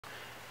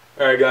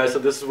Alright guys, so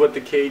this is what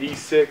the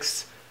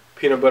KD6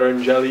 peanut butter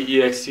and jelly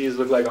EXTs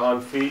look like on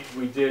feet.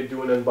 We did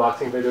do an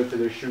unboxing video to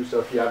the shoe,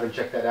 so if you haven't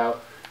checked that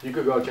out, you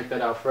could go check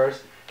that out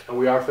first. And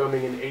we are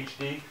filming in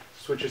HD.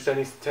 Switch your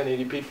settings to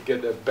 1080p to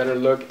get a better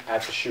look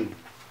at the shoe.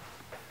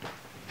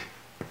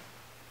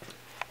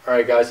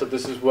 Alright guys, so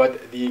this is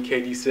what the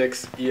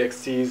KD6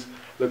 EXTs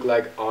look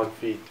like on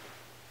feet.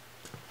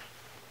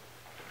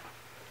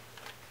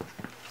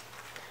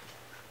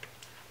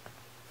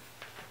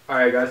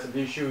 Alright guys, so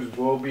these shoes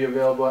will be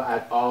available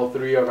at all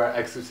 3 of our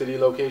Exclucity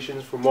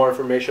locations. For more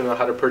information on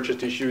how to purchase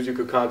these shoes, you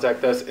could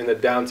contact us in the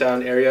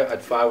downtown area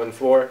at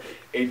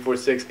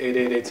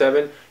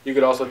 514-846-8887. You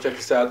could also check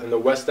us out in the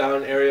West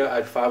Down area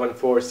at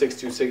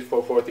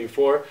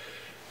 514-626-4434.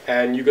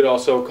 And you could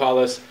also call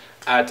us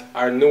at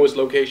our newest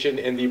location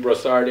in the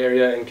Brossard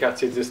area in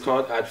Quartier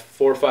Discount at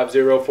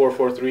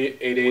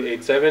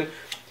 450-443-8887.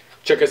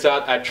 Check us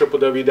out at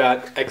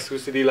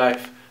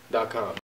www.exclucitylife.com.